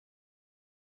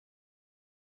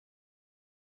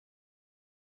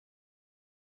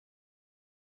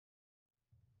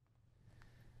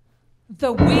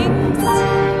The Wings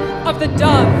of the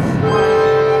Dove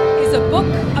is a book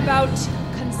about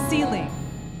concealing.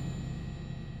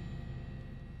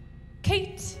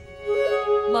 Kate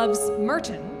loves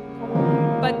Merton,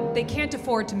 but they can't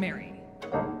afford to marry.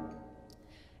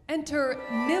 Enter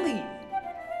Millie,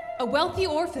 a wealthy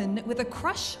orphan with a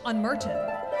crush on Merton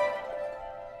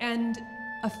and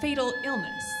a fatal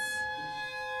illness.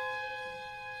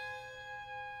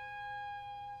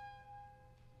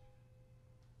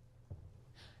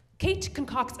 Kate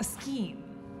concocts a scheme.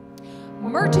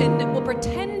 Merton will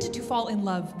pretend to fall in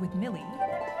love with Millie.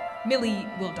 Millie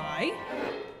will die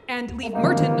and leave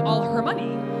Merton all her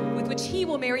money, with which he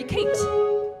will marry Kate.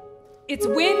 It's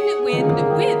win, win,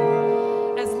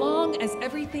 win, as long as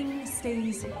everything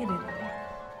stays hidden.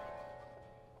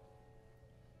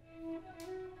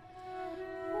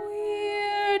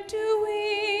 We're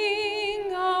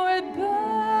doing our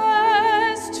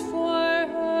best for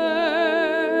her,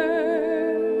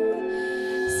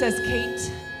 says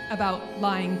Kate about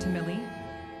lying to Millie.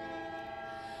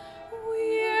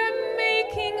 We're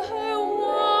making her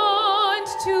want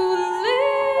to live.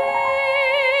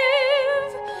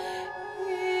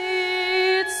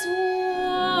 It's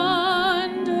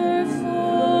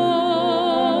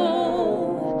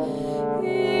wonderful.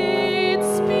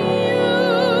 It's beautiful.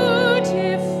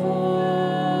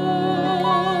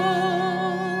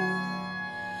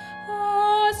 A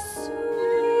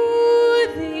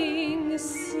soothing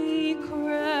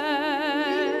secret.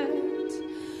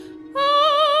 A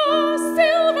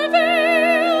silver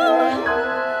veil.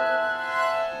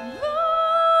 The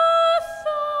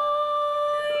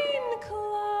fine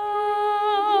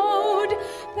cloud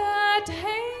that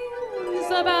hangs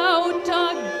about a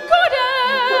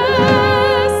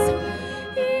goddess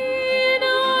in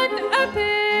an epic.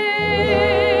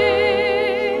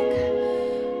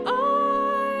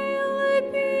 I'll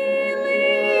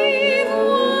believe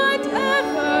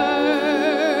whatever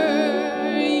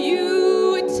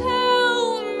you tell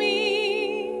me,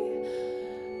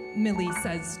 Millie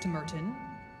says to Merton.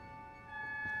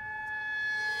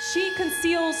 She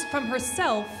conceals from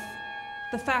herself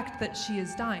the fact that she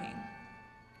is dying,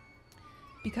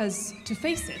 because to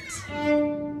face it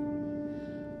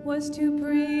was to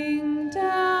bring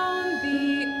down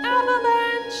the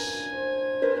avalanche.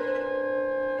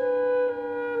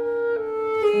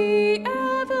 The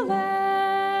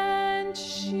avalanche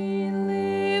she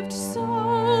lived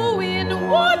so in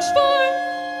watch for,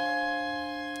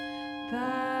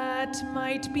 that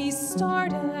might be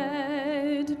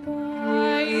started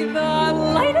by the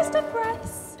lightest of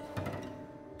breaths.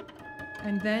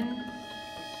 And then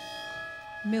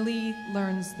Millie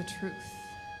learns the truth.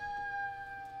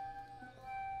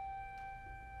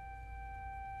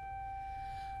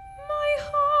 My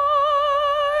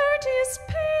heart is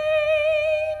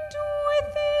pained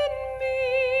within me,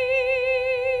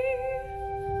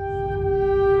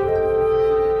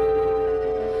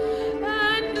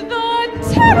 and the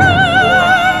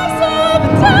terrors of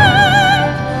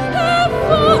death have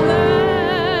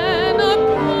fallen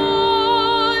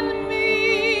upon me.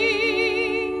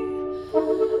 Oh,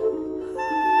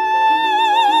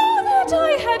 that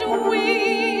I had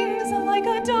wings like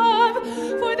a dove,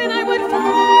 for then I would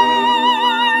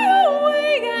fly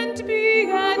away and be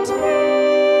at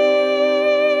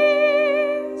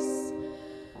peace.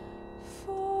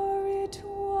 For it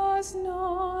was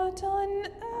not an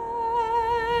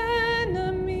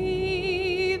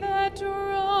enemy that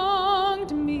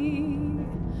wronged me,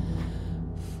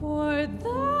 for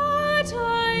that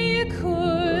I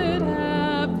could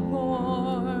have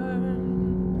borne.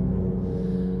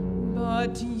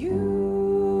 But you,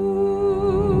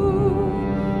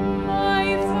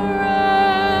 my friend,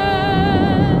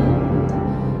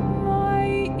 my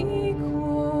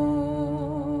equal.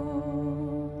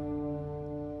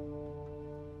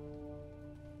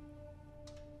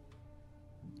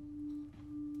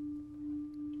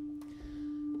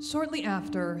 Shortly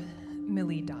after,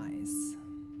 Millie dies.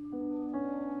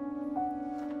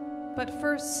 But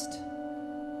first,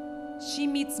 she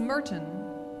meets Merton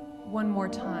one more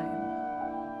time.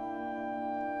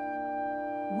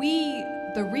 We,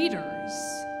 the readers,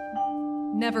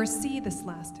 never see this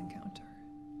last encounter.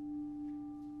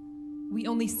 We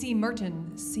only see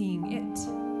Merton seeing it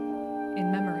in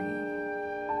memory.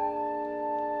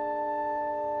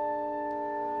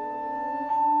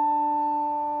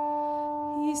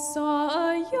 He saw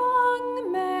a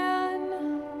young man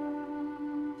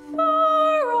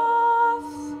far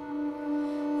off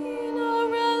in a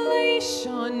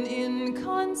relation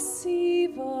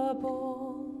inconceivable.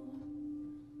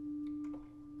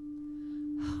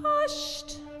 Hushed,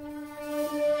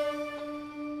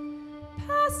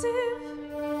 passive,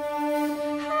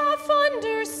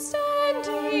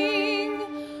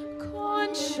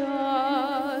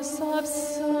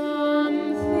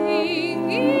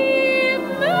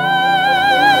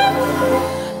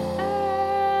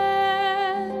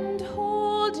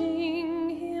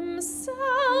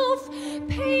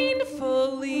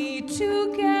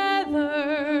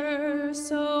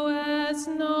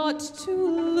 not to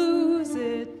lose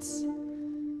it.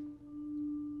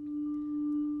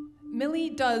 Millie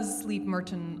does leave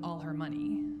Merton all her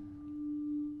money,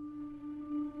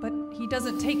 but he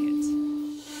doesn't take it,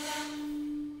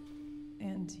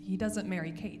 and he doesn't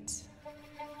marry Kate.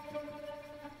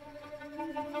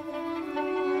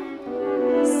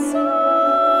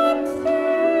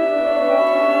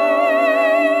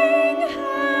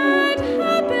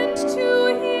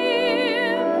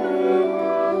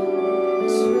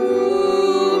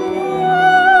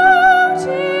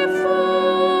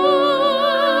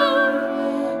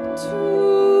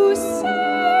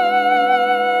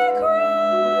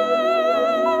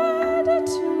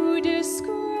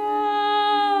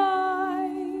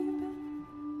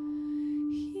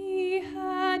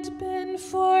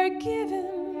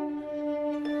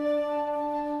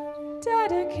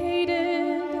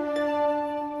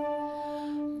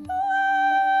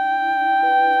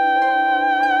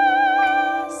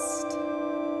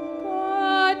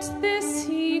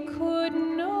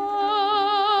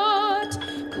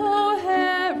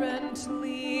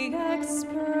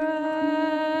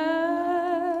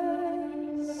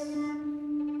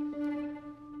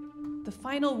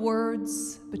 Final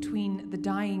words between the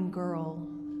dying girl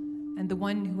and the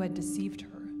one who had deceived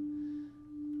her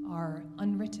are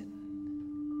unwritten.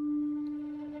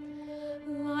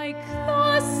 Like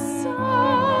the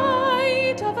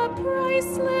sight of a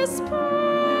priceless pearl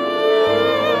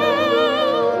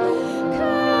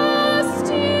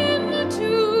cast into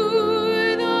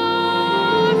the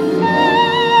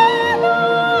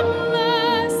fathomless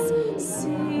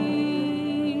sea.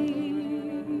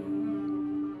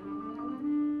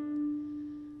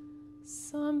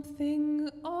 Something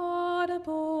audible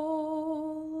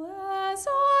as a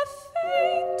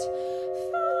faint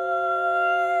farewell,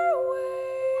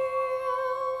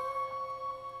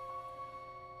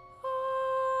 a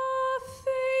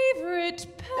favorite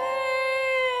pain,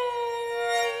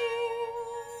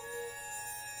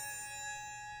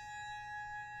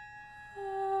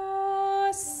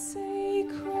 a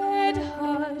sacred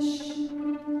hush.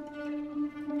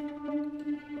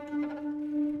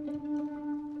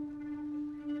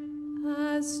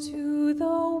 As to the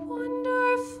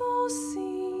wonderful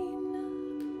scene,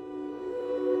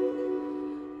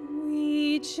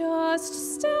 we just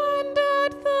stand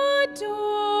at the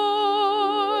door.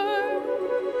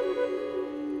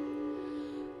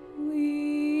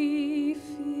 We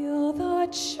feel the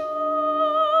charged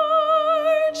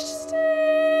stillness.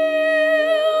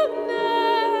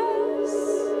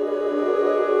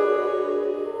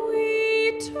 We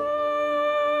turn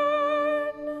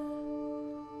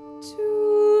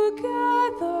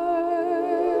together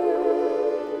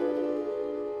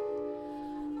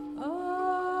away.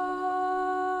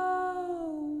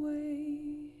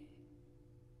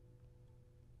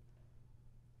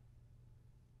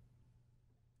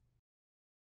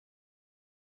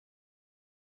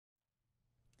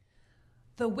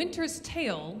 The Winter's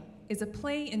Tale is a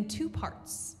play in two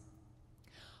parts.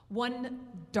 One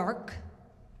dark,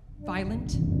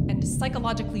 violent, and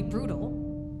psychologically brutal.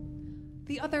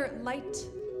 The other light,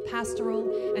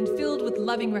 pastoral, and filled with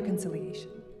loving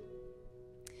reconciliation.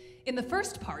 In the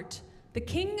first part, the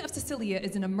king of Sicilia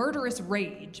is in a murderous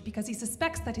rage because he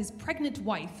suspects that his pregnant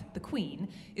wife, the queen,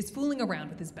 is fooling around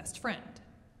with his best friend.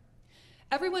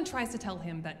 Everyone tries to tell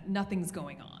him that nothing's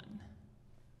going on.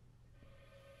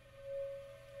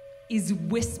 Is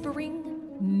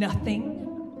whispering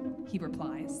nothing? He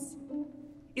replies.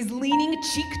 Is leaning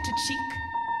cheek to cheek?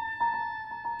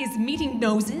 Is meeting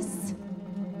noses?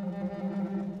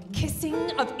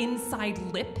 Kissing of inside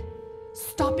lip?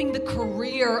 Stopping the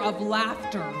career of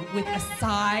laughter with a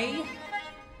sigh?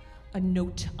 A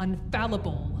note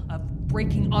unfallible of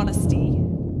breaking honesty?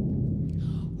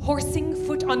 Horsing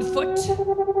foot on foot?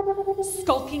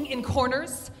 Skulking in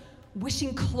corners?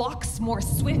 Wishing clocks more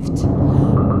swift?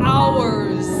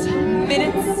 Hours,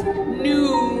 minutes,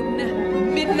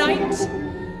 noon, midnight,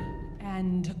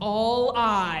 and all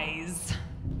eyes.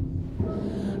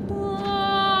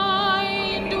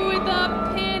 Blind with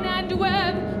a pin and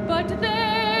web, but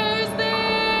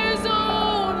there's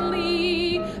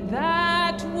only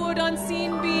that would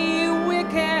unseen be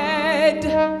wicked.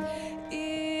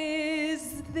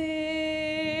 Is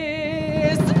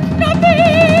this nothing?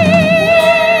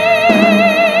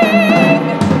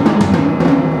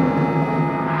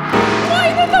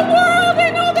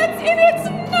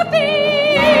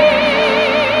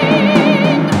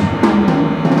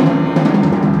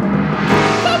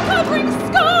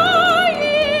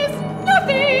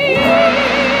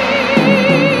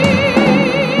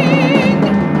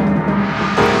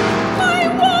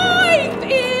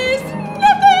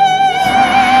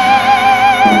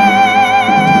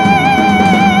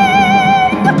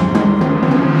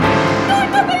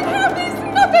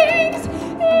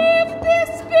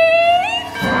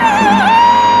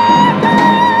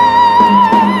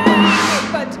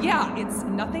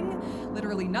 nothing.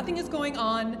 Literally nothing is going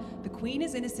on. The queen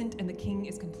is innocent and the king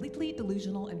is completely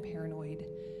delusional and paranoid.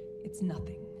 It's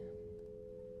nothing.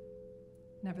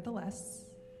 Nevertheless,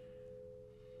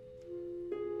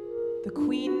 the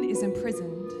queen is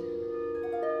imprisoned.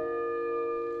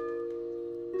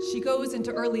 She goes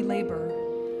into early labor,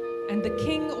 and the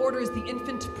king orders the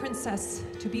infant princess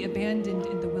to be abandoned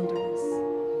in the wilderness.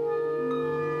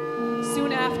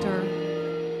 Soon after,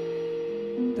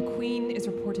 the queen is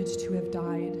reported to have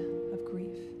died of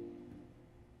grief.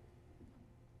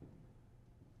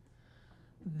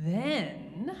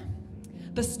 Then,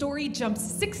 the story jumps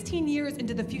 16 years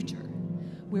into the future,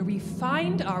 where we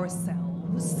find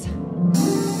ourselves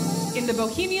in the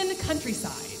Bohemian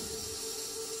countryside.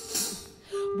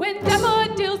 When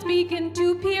daffodils begin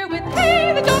to peer with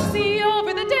hey, the doxy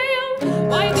over the dale,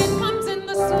 winding comes in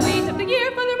the sweet of the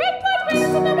year, for the red blood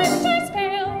rains in the winter's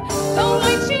pale. The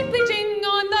white sheep bleaching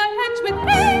on the hedge with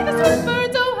hey, the sweet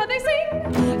birds, oh how they sing.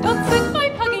 Don't set my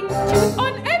hugging tooth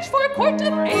on edge, for a quart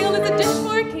of ale is a dish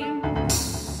for a king.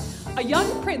 A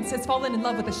young prince has fallen in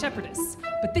love with a shepherdess,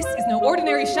 but this is no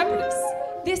ordinary shepherdess.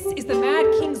 This is the mad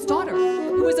king's daughter,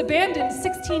 who was abandoned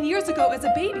 16 years ago as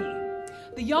a baby.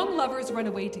 The young lovers run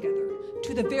away together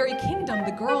to the very kingdom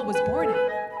the girl was born in.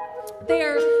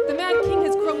 There, the mad king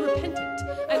has grown repentant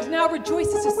and now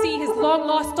rejoices to see his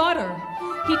long-lost daughter.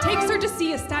 He takes her to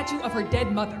see a statue of her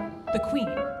dead mother, the queen.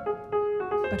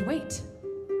 But wait,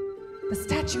 the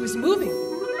statue is moving.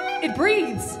 It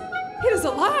breathes. It is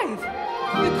alive.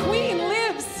 The queen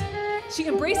lives. She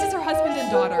embraces her husband and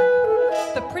daughter.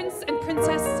 The prince and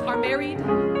princess are married,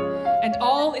 and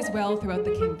all is well throughout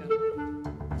the kingdom.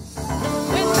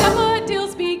 When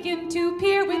daffodils begin to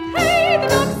peer with hey, the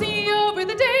doxy over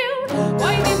the dale,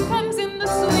 winding comes in the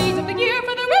sweet of the year,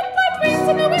 for the red blood rains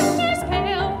in the winter's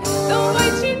pale. The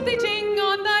white sheep they jing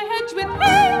on the hedge with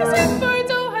hey, the sweet birds,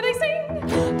 oh how they sing.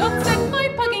 Don't set my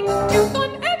pugging tooth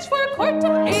on edge, for a quart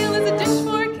of ale is a dish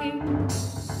for a king.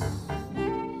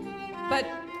 But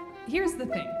here's the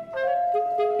thing.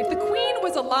 If the queen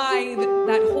was alive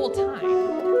that whole time,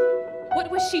 what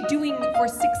was she doing for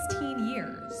 16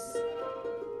 years?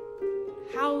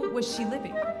 How was she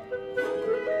living?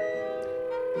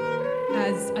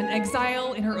 As an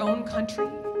exile in her own country?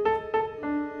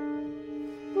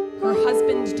 Her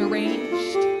husband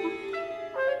deranged?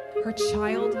 Her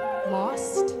child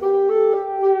lost?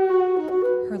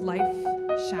 Her life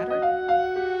shattered?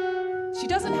 She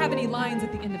doesn't have any lines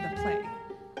at the end of the play.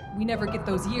 We never get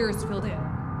those years filled in.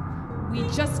 We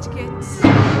just get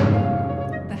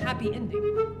the happy ending.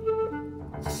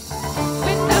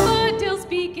 When daffodils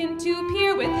begin to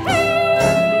peer with hay,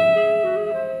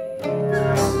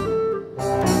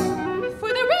 for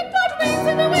the red blood rains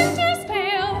in the winter's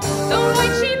pale, the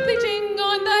white sheep bleaching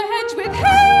on the hedge with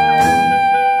hay,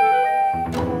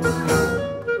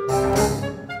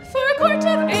 for a quart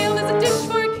of ale is a dish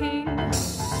for a king.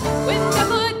 When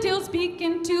daffodils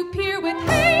begin to peer with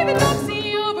hay, the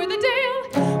doxy over the dale,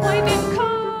 winding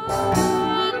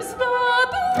comes the blood.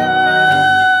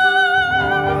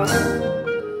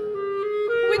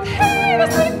 With hay, the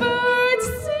sweet birds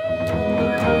sing.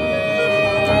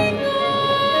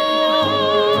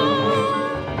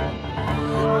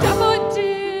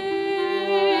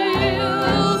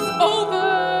 Daffodils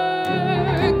overcome.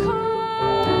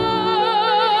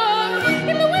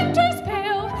 In the winter's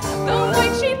pale, the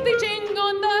white sheep they jing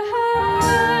on the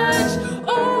hedge.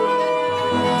 Oh,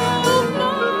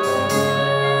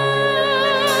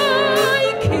 my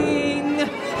king,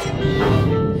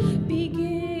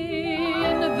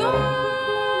 begin the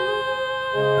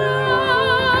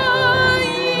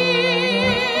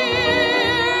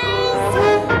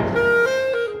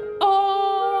years on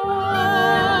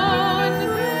the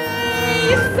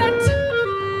set.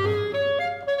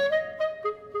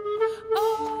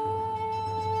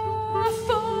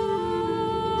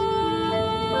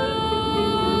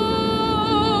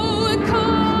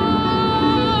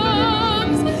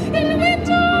 Comes in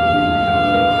winter.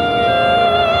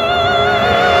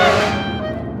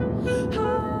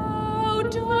 How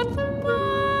doth my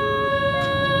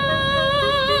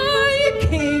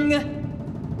king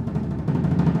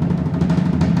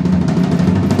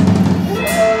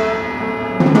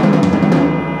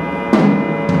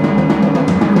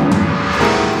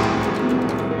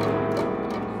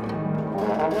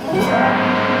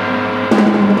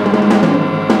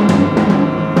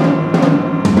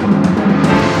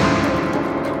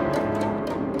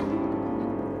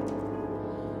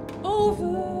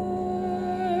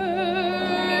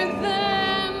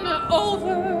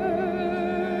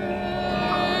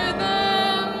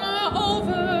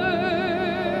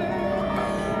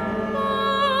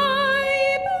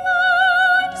my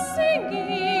blood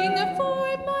singing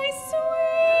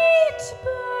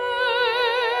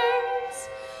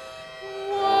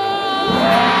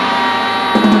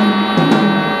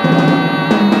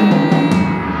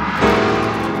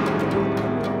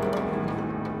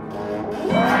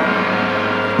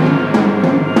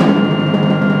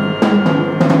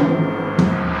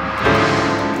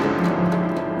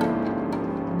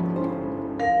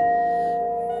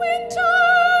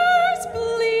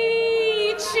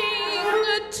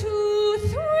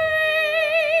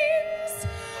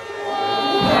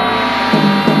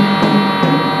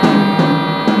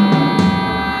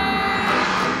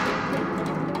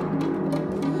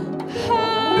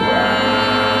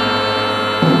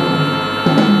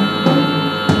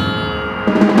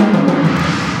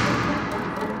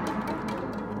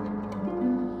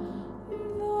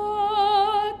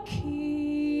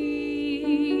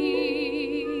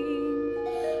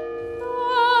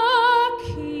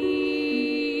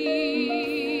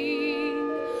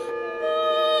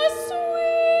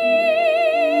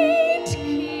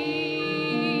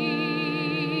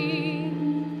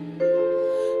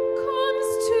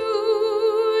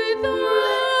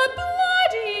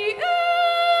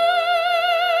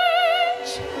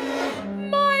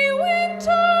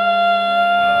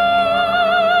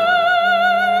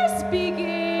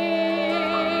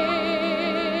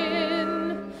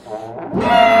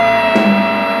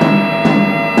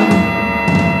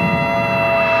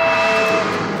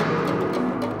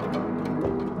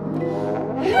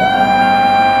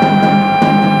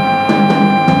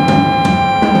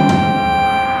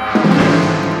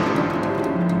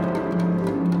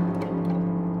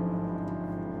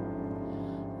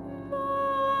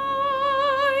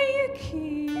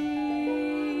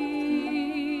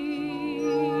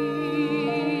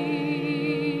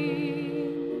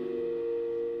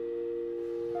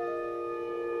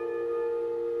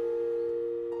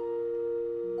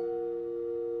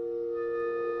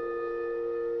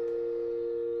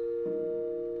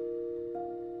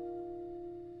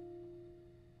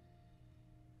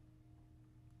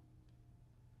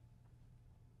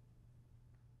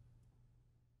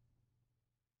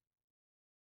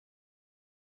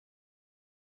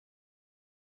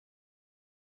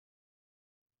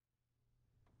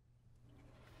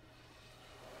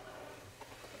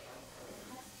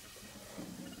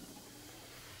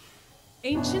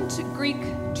Ancient Greek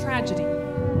tragedy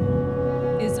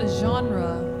is a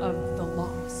genre of the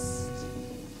lost.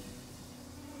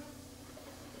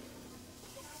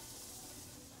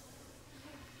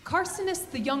 Carcinus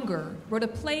the Younger wrote a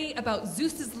play about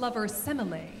Zeus's lover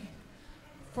Semele,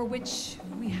 for which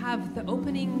we have the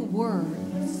opening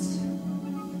words.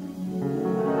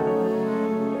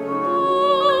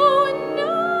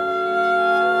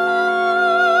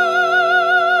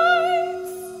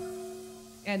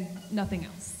 And nothing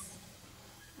else.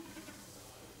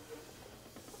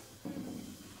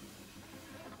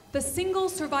 The single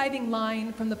surviving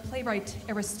line from the playwright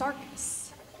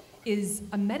Aristarchus is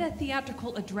a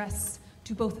meta-theatrical address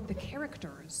to both the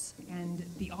characters and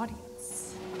the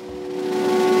audience.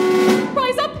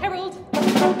 Rise up, herald!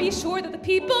 Be sure that the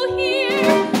people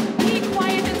hear! Be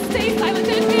quiet and stay silent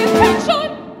and pay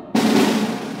attention!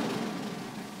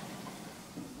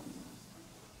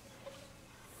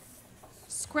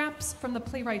 Scraps from the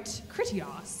playwright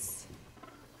Critias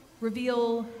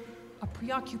reveal a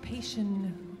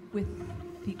preoccupation with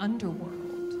the underworld.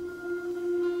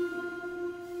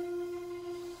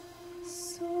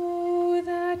 So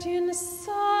that in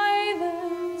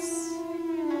silence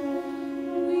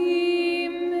we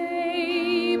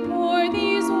may pour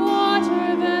these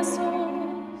water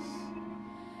vessels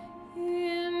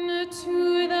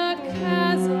into the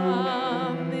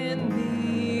chasm in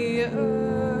the earth.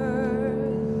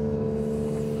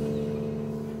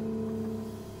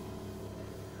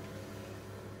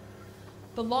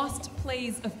 The lost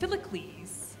plays of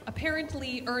Philocles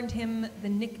apparently earned him the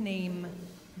nickname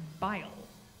Bile.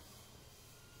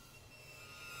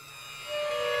 He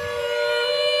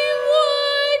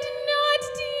would not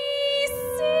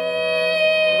desist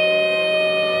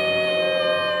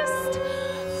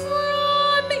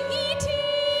from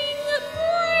eating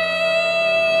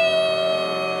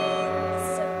brains.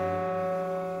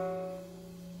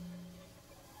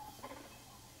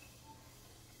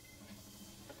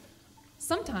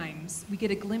 Sometimes we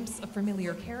get a glimpse of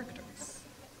familiar characters,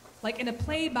 like in a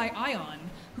play by Ion,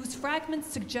 whose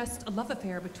fragments suggest a love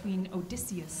affair between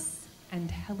Odysseus and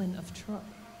Helen of Troy.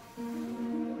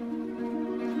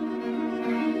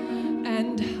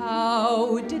 And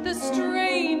how did the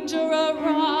stranger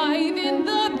arrive in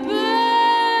the bedchamber?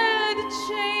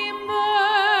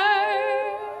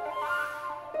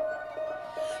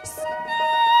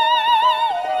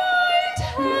 Snow-white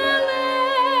Helen.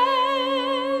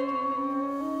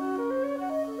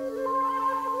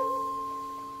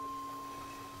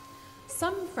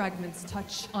 Some fragments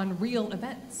touch on real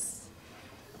events,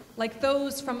 like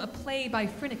those from a play by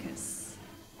Phrynichus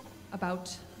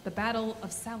about the Battle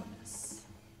of Salamis.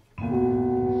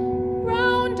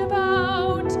 Round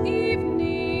about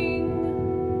evening,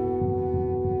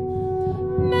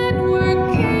 men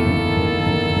were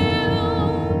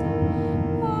killed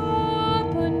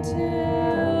up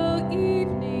until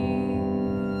evening.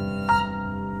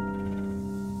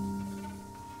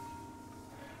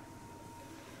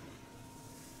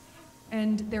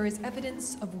 And there is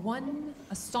evidence of one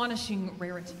astonishing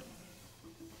rarity.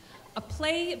 A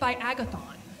play by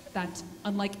Agathon that,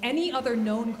 unlike any other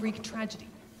known Greek tragedy,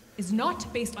 is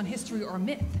not based on history or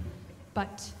myth,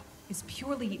 but is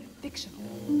purely fictional.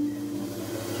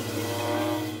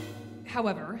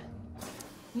 However,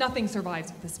 nothing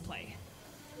survives with this play,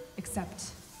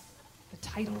 except the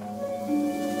title.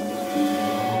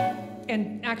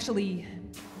 And actually,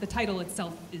 the title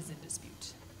itself is in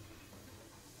dispute.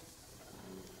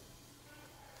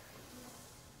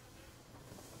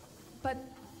 But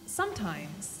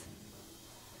sometimes,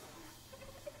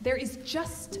 there is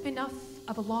just enough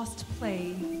of a lost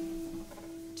play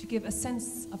to give a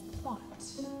sense of plot.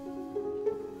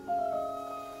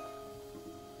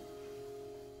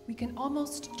 We can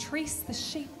almost trace the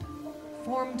shape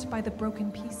formed by the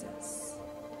broken pieces.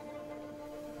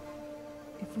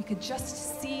 If we could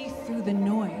just see through the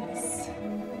noise.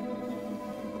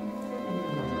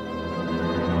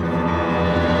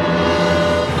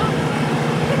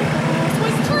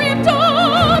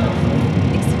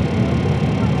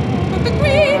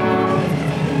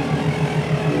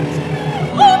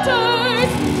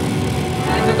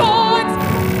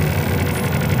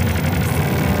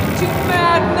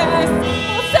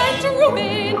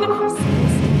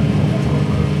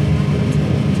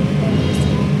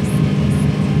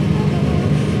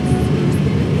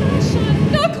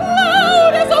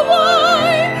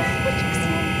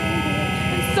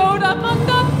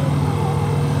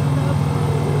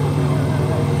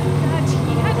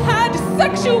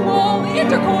 Sexual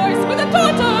intercourse with a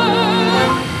daughter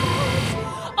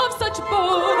of such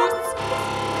boasts.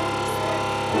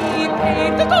 He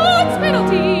paid the gods'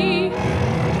 penalty.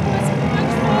 Was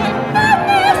much for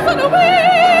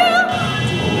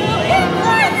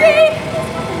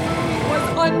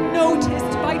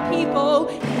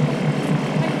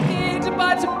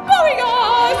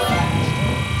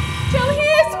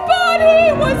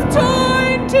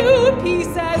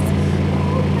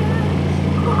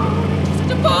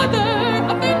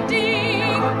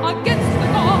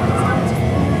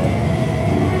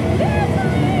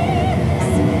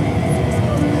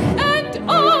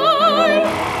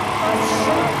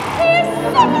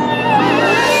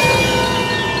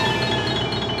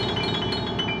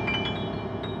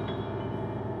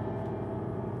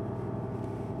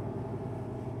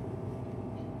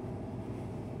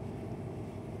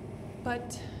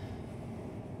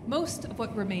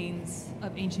remains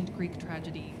of ancient Greek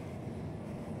tragedy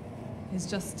is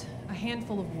just a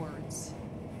handful of words.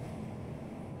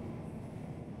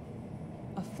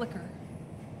 A flicker.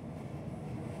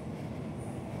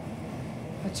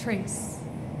 A trace.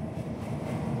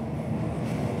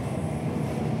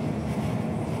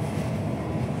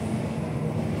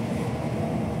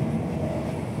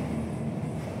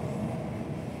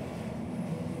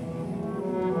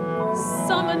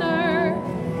 Summoner.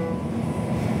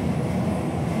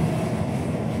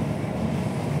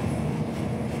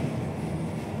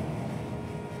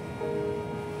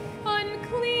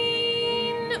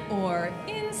 Unclean or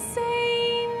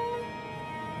insane.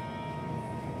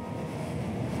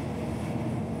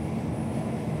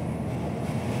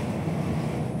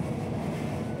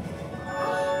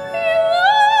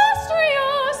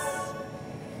 Illustrious.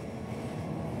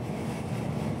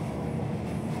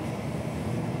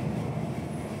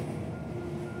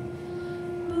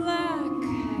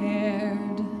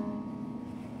 Black-haired.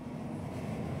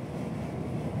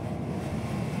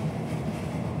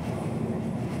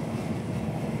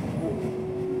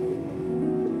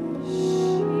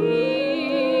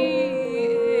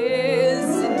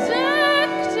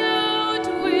 Decked out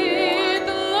with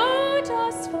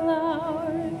lotus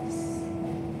flowers.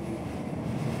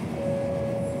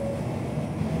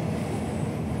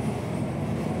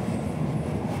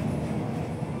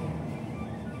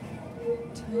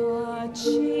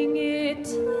 Touching it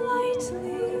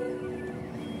lightly.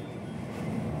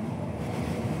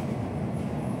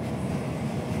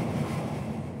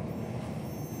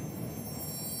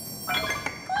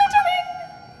 Glittering.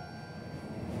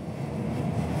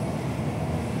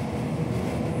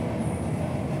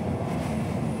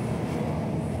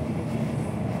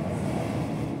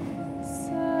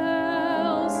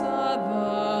 Cells of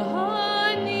a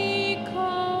honeycomb.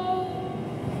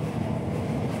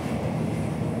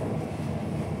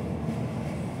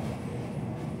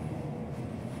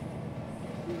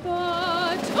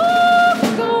 But, oh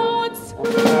gods, who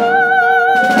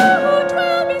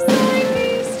dwell beside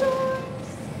these stars?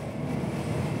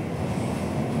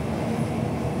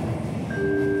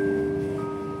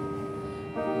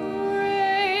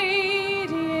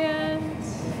 Radiant.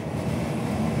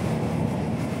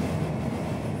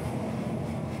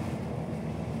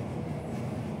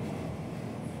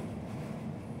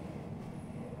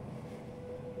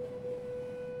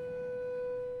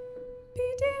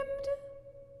 Bedimmed.